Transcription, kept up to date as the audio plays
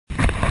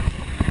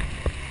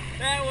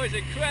That was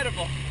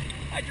incredible.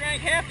 I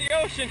drank half the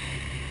ocean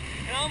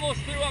and almost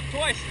threw up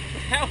twice.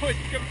 That was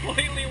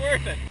completely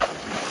worth it.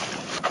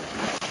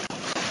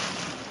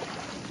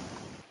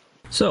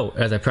 So,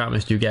 as I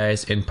promised you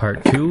guys in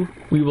part 2,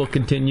 we will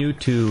continue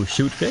to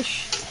shoot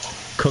fish,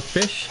 cook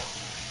fish,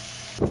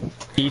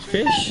 eat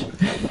fish,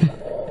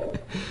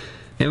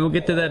 and we'll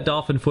get to that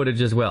dolphin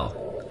footage as well.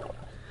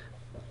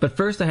 But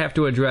first I have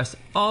to address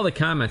all the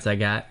comments I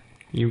got.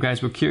 You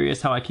guys were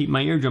curious how I keep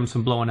my eardrums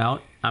from blowing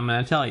out. I'm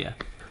gonna tell you.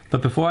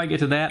 But before I get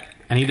to that,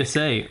 I need to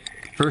say,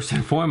 first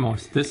and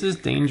foremost, this is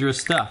dangerous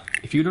stuff.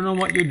 If you don't know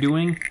what you're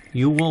doing,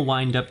 you will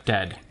wind up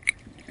dead.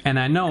 And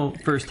I know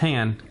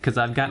firsthand because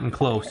I've gotten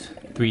close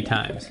 3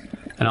 times.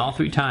 And all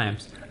 3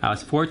 times, I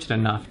was fortunate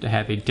enough to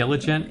have a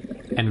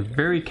diligent and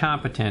very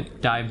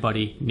competent dive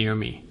buddy near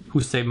me who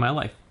saved my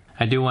life.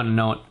 I do want to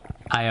note,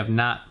 I have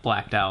not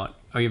blacked out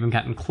or even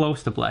gotten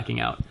close to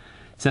blacking out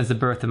since the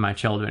birth of my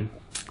children.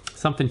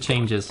 Something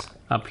changes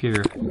up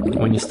here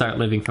when you start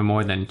living for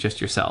more than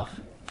just yourself.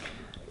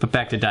 But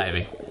back to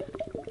diving.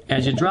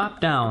 As you drop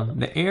down,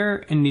 the air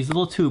in these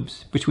little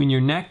tubes between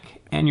your neck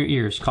and your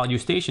ears, called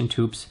eustachian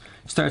tubes,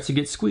 starts to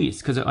get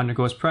squeezed because it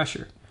undergoes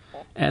pressure.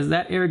 As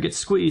that air gets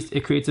squeezed,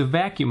 it creates a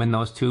vacuum in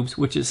those tubes,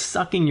 which is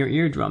sucking your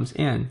eardrums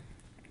in.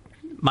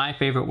 My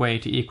favorite way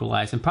to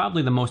equalize, and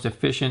probably the most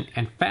efficient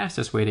and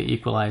fastest way to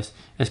equalize,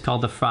 is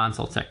called the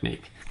frontal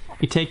technique.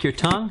 You take your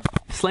tongue,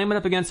 slam it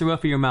up against the roof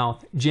of your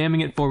mouth,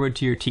 jamming it forward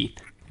to your teeth.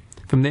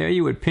 From there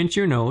you would pinch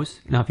your nose.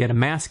 Now if you had a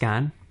mask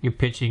on, you're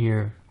pinching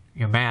your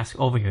mask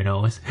over your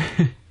nose.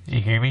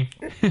 You hear me?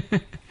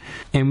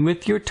 And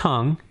with your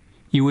tongue,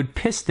 you would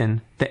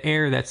piston the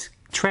air that's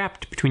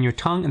trapped between your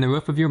tongue and the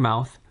roof of your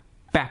mouth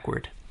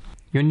backward.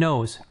 Your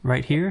nose,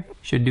 right here,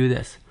 should do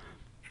this.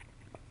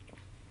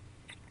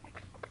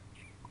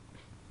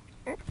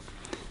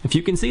 If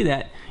you can see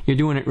that, you're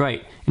doing it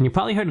right. And you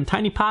probably heard a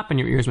tiny pop in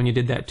your ears when you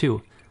did that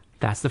too.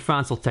 That's the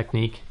frontal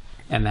technique,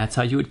 and that's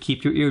how you would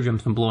keep your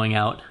eardrums from blowing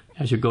out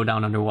as you go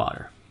down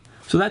underwater.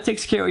 So that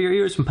takes care of your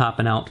ears from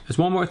popping out. There's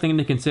one more thing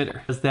to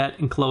consider, is that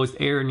enclosed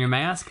air in your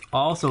mask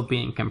also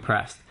being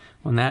compressed.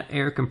 When that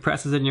air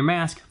compresses in your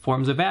mask,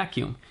 forms a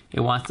vacuum.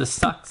 It wants to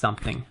suck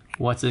something.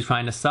 What's it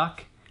trying to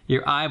suck?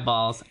 Your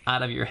eyeballs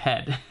out of your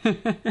head.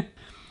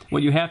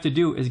 What you have to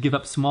do is give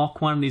up small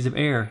quantities of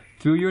air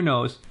through your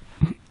nose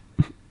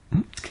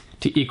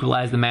to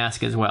equalize the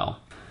mask as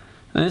well.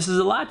 And this is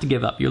a lot to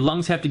give up. Your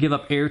lungs have to give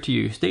up air to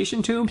your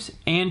eustachian tubes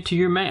and to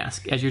your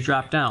mask as you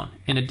drop down.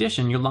 In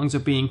addition, your lungs are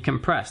being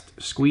compressed,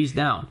 squeezed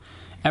down.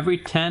 Every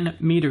 10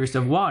 meters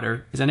of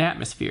water is an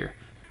atmosphere.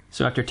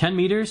 So after 10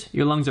 meters,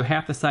 your lungs are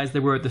half the size they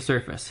were at the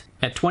surface.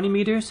 At 20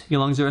 meters, your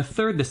lungs are a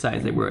third the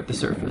size they were at the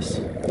surface.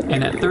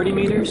 And at 30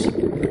 meters,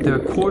 they're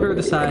a quarter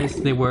the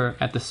size they were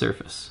at the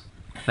surface.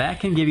 That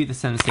can give you the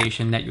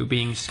sensation that you're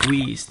being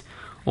squeezed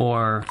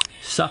or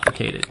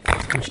suffocated,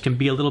 which can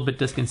be a little bit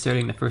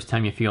disconcerting the first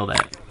time you feel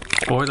that,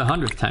 or the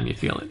 100th time you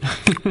feel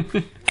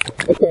it.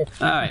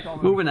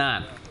 Alright, moving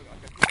on.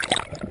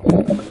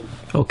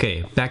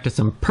 Okay, back to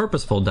some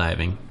purposeful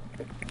diving,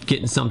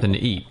 getting something to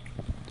eat.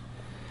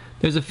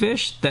 There's a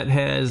fish that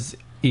has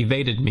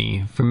evaded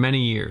me for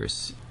many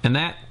years, and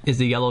that is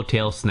the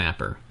yellowtail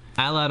snapper.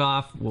 I let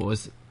off what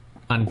was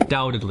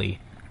undoubtedly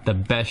the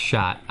best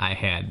shot I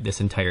had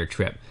this entire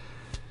trip.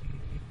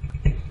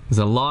 It was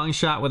a long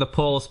shot with a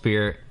pole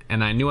spear,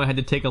 and I knew I had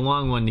to take a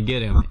long one to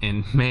get him,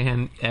 and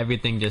man,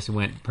 everything just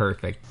went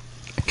perfect.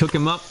 I cook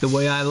him up the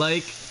way I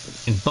like,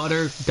 in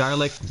butter,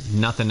 garlic,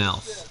 nothing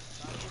else.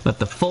 Let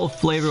the full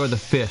flavor of the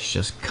fish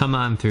just come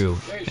on through,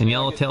 and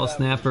yellowtail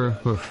snapper,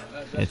 oof,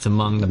 it's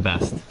among the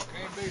best.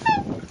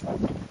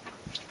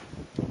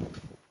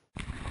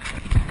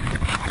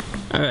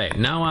 Alright,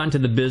 now on to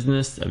the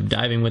business of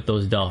diving with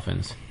those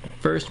dolphins.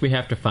 First, we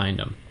have to find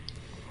them.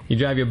 You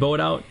drive your boat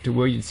out to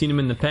where you'd seen them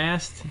in the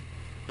past,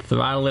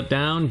 throttle it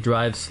down,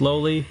 drive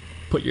slowly,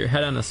 put your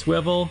head on a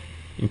swivel,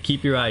 and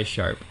keep your eyes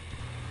sharp.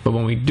 But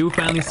when we do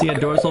finally see a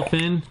dorsal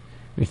fin,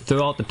 we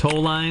throw out the tow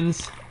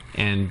lines,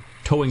 and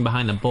towing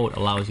behind the boat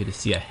allows you to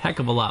see a heck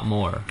of a lot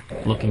more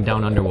looking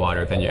down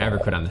underwater than you ever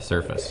could on the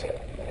surface.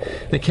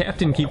 The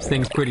captain keeps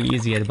things pretty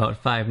easy at about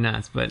 5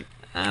 knots, but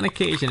on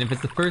occasion, if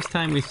it's the first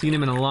time we've seen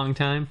him in a long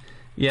time,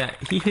 yeah,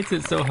 he hits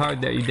it so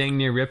hard that he dang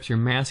near rips your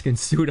mask and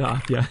suit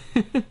off ya.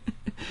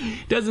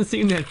 Doesn't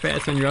seem that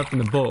fast when you're up in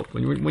the boat.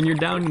 When you're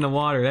down in the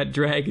water, that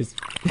drag is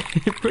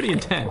pretty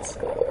intense.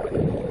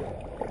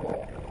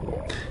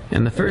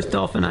 And the first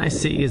dolphin I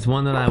see is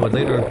one that I would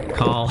later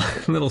call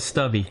Little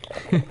Stubby.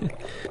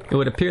 It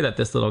would appear that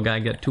this little guy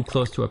got too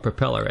close to a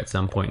propeller at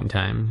some point in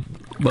time,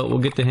 but we'll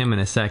get to him in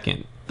a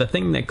second. The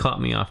thing that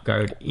caught me off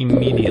guard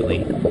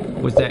immediately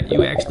was that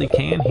you actually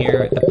can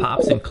hear the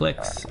pops and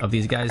clicks of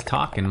these guys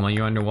talking while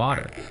you're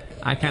underwater.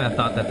 I kind of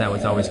thought that that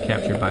was always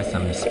captured by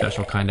some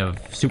special kind of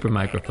super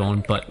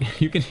microphone, but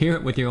you can hear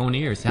it with your own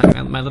ears.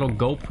 My little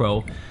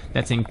GoPro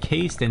that's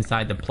encased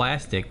inside the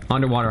plastic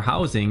underwater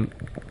housing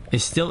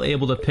is still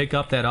able to pick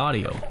up that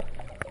audio.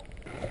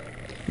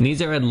 And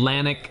these are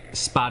Atlantic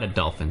spotted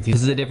dolphins.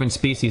 This is a different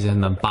species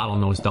than the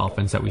bottlenose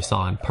dolphins that we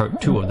saw in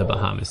part 2 of the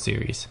Bahamas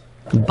series.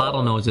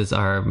 Bottlenoses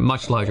are a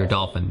much larger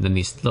dolphin than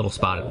these little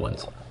spotted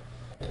ones.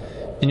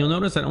 And you'll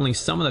notice that only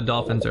some of the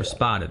dolphins are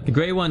spotted. The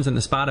gray ones and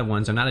the spotted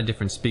ones are not a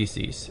different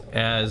species.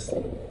 As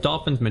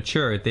dolphins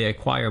mature, they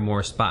acquire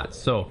more spots.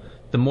 So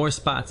the more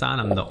spots on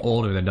them, the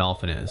older the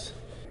dolphin is.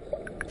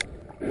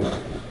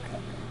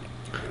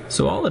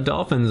 So all the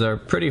dolphins are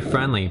pretty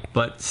friendly,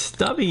 but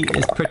Stubby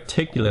is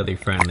particularly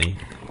friendly.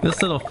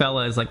 This little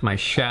fella is like my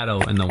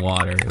shadow in the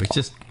water. It was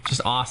just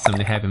awesome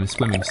to have him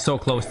swimming so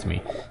close to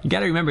me. You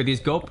gotta remember,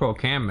 these GoPro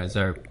cameras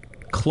are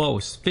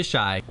close,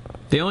 fisheye.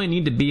 They only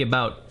need to be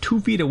about 2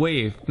 feet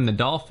away from the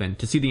dolphin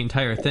to see the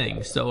entire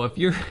thing. So if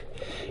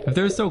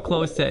they're so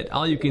close that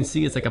all you can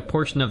see is like a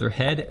portion of their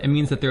head, it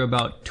means that they're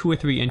about 2 or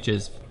 3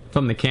 inches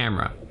from the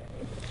camera.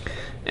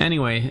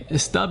 Anyway,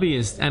 Stubby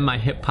is in my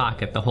hip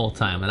pocket the whole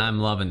time, and I'm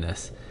loving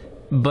this.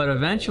 But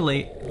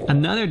eventually,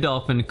 another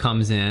dolphin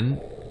comes in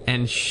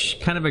and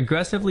kind of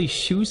aggressively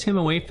shoos him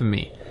away from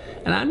me.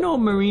 And I'm no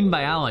marine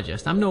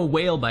biologist, I'm no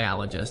whale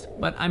biologist,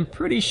 but I'm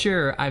pretty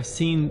sure I've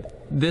seen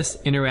this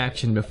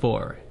interaction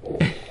before.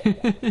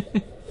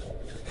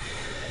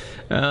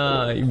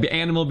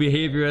 Animal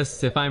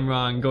behaviorists, if I'm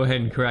wrong, go ahead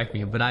and correct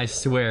me, but I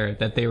swear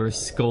that they were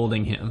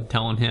scolding him,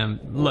 telling him,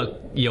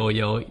 look,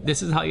 yo-yo,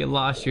 this is how you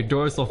lost your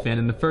dorsal fin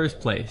in the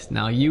first place.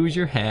 Now use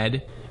your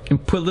head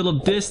and put a little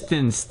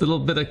distance, a little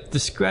bit of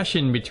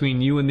discretion between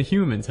you and the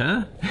humans,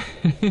 huh?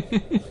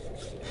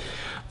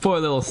 Poor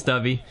little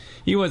Stubby.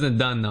 He wasn't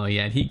done though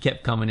yet. He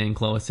kept coming in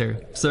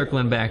closer,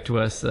 circling back to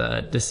us,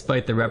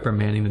 despite the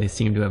reprimanding that they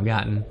seemed to have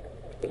gotten.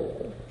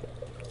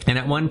 And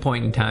at one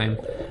point in time,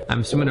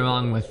 I'm swimming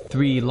along with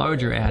 3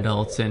 larger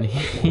adults, and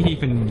he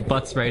even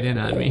butts right in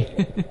on me.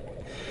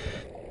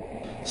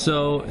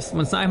 So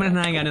when Simon and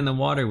I got in the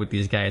water with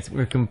these guys, we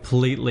were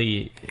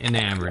completely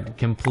enamored,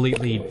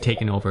 completely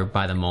taken over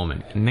by the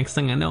moment. And next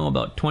thing I know,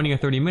 about 20 or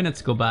 30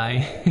 minutes go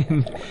by,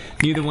 and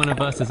neither one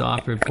of us has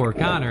offered poor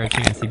Connor a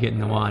chance to get in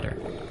the water.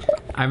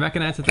 I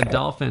recognize that the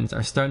dolphins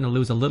are starting to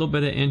lose a little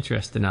bit of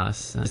interest in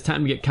us. It's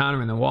time to get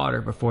Connor in the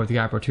water before the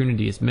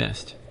opportunity is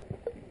missed.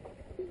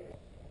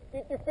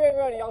 Keep your fin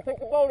ready, I'll take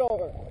the boat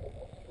over.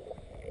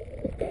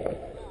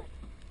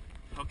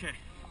 Okay.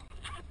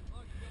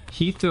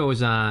 He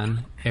throws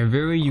on a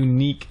very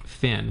unique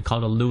fin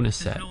called a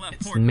lunaset.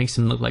 It makes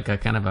him look like a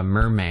kind of a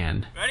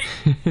merman.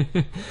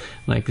 Ready?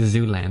 Like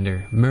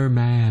Zoolander.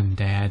 Merman,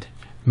 Dad.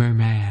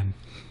 Merman.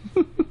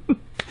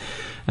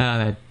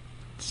 That's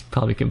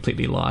probably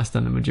completely lost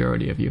on the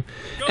majority of you.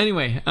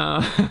 Anyway,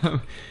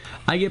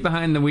 I get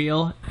behind the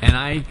wheel and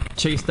I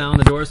chase down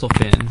the dorsal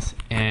fins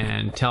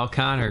and tell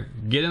Connor,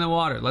 get in the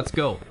water, let's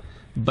go.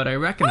 But I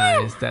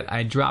recognize that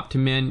I dropped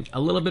him in a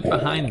little bit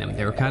behind them.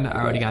 They were kind of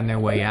already on their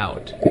way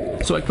out.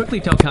 So I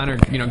quickly tell Connor,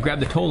 grab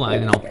the tow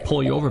line and I'll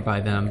pull you over by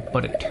them,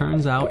 but it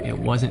turns out it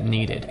wasn't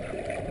needed.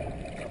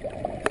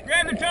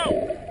 Grab the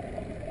tow!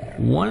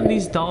 One of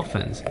these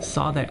dolphins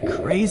saw that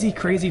crazy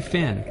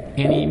fin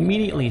and he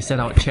immediately set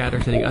out chatter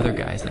to the other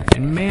guys.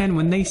 And man,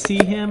 when they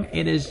see him,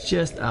 it is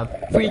just a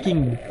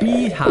freaking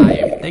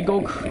beehive. They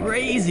go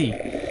crazy.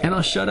 And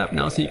I'll shut up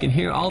now so you can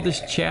hear all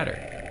this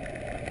chatter.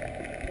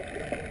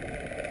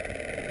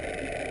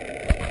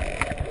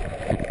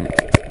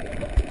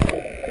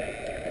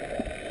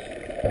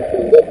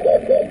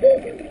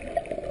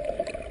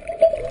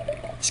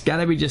 It's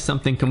gotta be just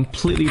something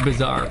completely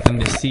bizarre for them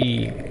to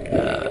see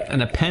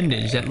an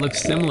appendage that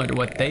looks similar to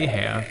what they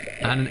have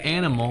on an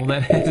animal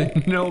that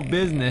has no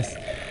business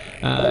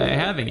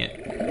having it.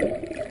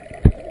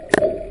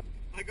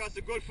 I got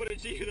some good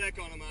footage of you there,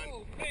 Connor, man.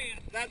 Oh, man.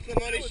 That's the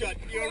money shot.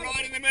 You were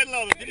right in the middle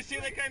of it. Did you see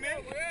they came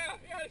in? Yeah,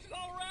 it's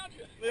all around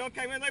you. They all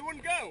came in, they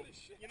wouldn't go.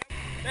 You know?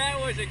 That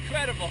was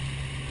incredible.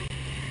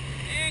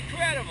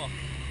 Incredible.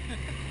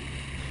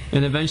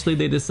 And eventually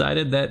they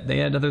decided that they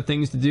had other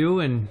things to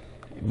do and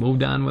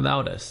moved on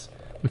without us,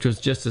 which was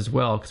just as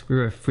well because we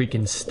were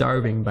freaking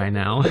starving by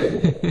now.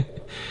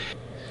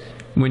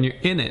 When you're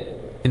in it,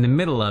 in the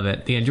middle of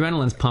it, the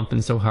adrenaline's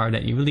pumping so hard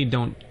that you really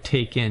don't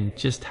take in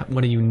just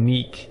what a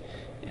unique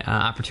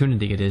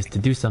opportunity it is to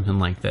do something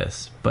like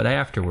this. But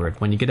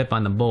afterward, when you get up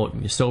on the boat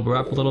and you sober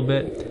up a little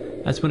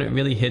bit, that's when it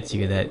really hits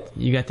you that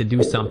you got to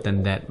do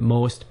something that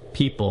most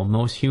people,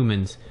 most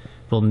humans,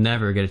 will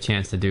never get a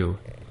chance to do.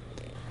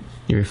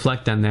 You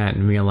reflect on that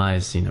and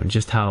realize,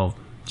 just how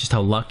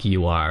lucky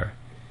you are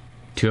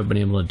to have been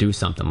able to do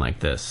something like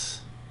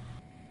this.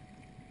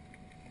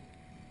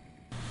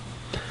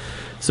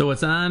 So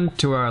it's on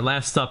to our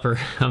last supper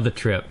of the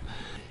trip.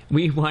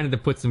 We wanted to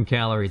put some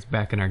calories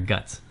back in our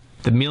guts.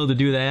 The meal to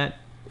do that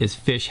is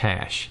fish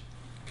hash.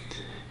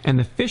 And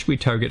the fish we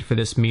target for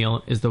this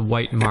meal is the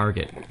white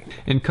margot.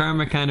 And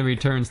karma kind of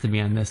returns to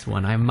me on this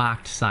one. I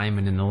mocked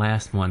Simon in the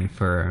last one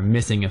for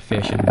missing a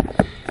fish and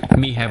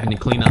me having to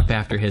clean up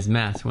after his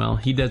mess. Well,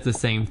 he does the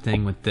same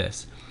thing with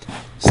this.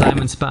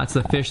 Simon spots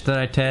the fish that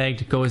I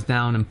tagged, goes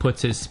down and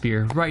puts his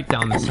spear right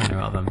down the center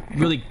of him.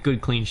 Really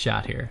good clean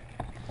shot here.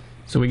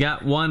 So we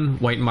got one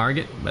white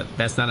margot, but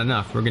that's not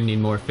enough. We're gonna need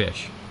more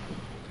fish.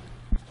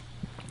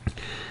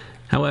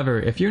 However,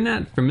 if you're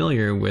not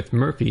familiar with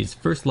Murphy's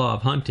first law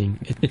of hunting,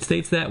 it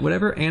states that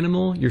whatever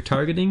animal you're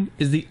targeting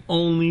is the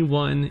only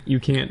one you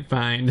can't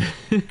find.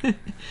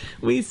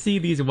 We see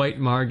these white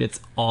margits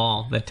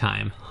all the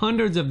time,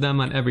 hundreds of them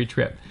on every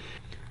trip.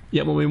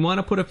 Yet when we want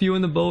to put a few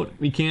in the boat,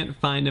 we can't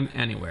find them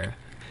anywhere.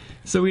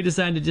 So we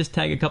decided to just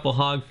tag a couple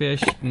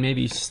hogfish and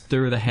maybe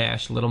stir the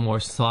hash a little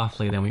more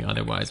softly than we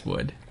otherwise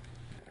would.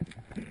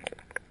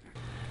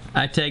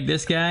 I tagged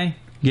this guy,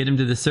 get him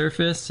to the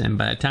surface, and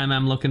by the time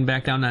I'm looking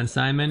back down on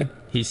Simon,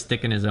 he's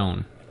sticking his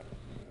own.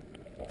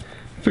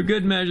 For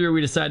good measure,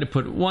 we decided to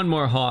put one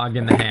more hog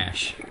in the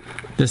hash.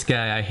 This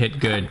guy I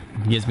hit good.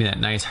 He gives me that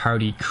nice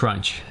hearty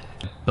crunch.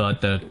 But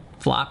the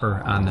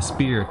flopper on the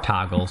spear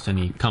toggles and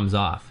he comes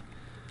off.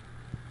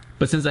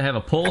 But since I have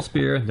a pole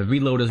spear, the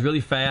reload is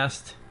really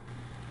fast,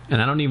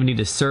 and I don't even need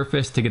to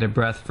surface to get a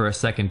breath for a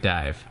second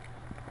dive.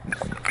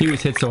 He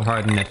was hit so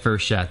hard in that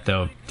first shot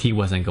though, he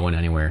wasn't going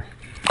anywhere.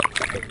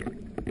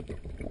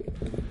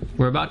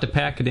 We're about to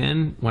pack it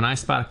in when I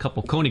spot a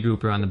couple coney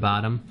grouper on the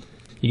bottom.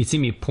 You can see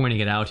me pointing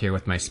it out here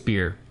with my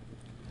spear.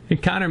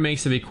 And Connor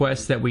makes a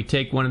request that we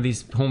take one of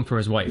these home for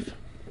his wife.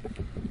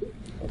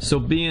 So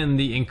being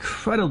the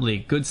incredibly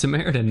good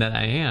Samaritan that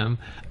I am,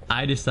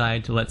 I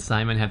decide to let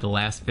Simon have the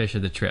last fish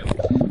of the trip.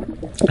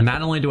 And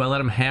not only do I let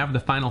him have the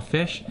final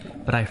fish,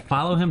 but I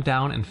follow him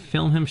down and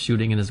film him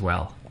shooting it as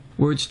well.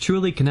 Words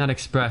truly cannot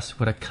express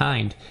what a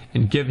kind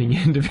and giving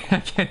end. I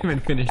can't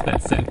even finish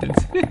that sentence.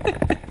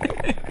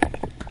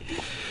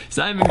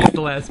 Simon gets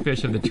the last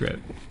fish of the trip.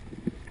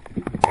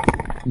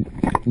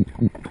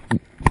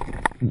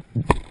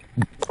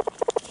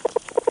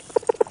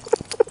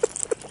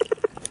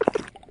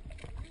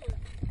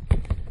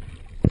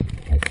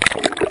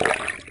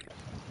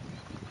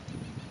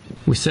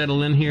 We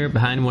settle in here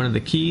behind one of the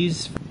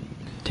keys,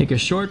 take a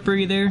short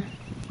breather,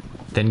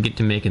 then get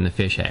to making the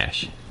fish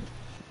hash.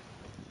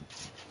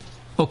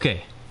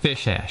 Okay,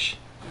 fish hash.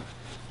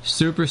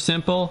 Super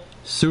simple,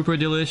 super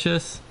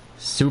delicious,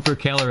 super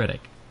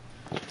calorific.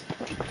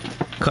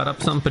 Cut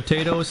up some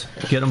potatoes,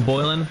 get them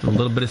boiling with a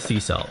little bit of sea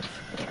salt.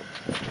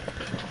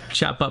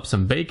 Chop up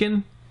some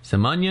bacon,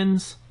 some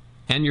onions,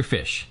 and your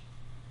fish.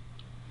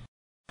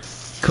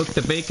 Cook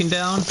the bacon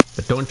down,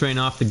 but don't drain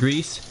off the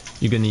grease.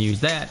 You're going to use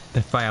that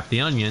to fry up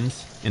the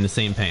onions in the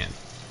same pan.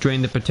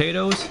 Drain the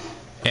potatoes,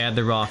 add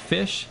the raw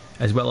fish,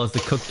 as well as the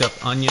cooked up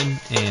onion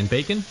and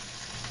bacon.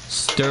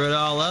 Stir it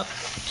all up,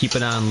 keep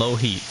it on low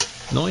heat.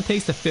 It only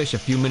takes the fish a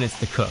few minutes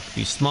to cook.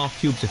 These small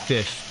cubes of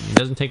fish, it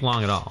doesn't take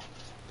long at all.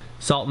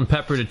 Salt and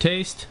pepper to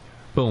taste.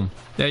 Boom,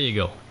 there you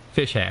go,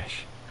 fish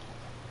hash.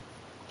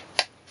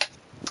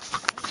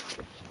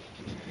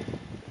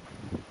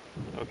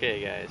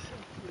 Okay guys,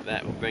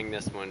 that will bring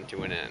this one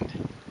to an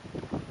end.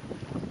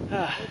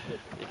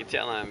 You can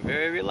tell I'm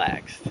very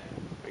relaxed.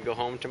 We go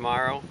home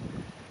tomorrow.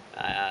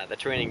 The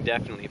training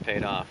definitely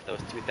paid off.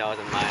 Those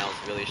 2,000 miles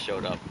really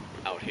showed up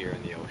out here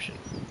in the ocean.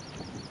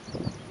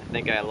 I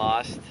think I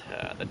lost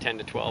the 10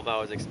 to 12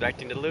 I was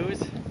expecting to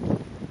lose.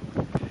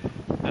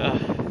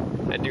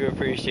 I do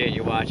appreciate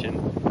you watching.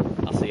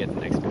 I'll see you at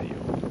the next video.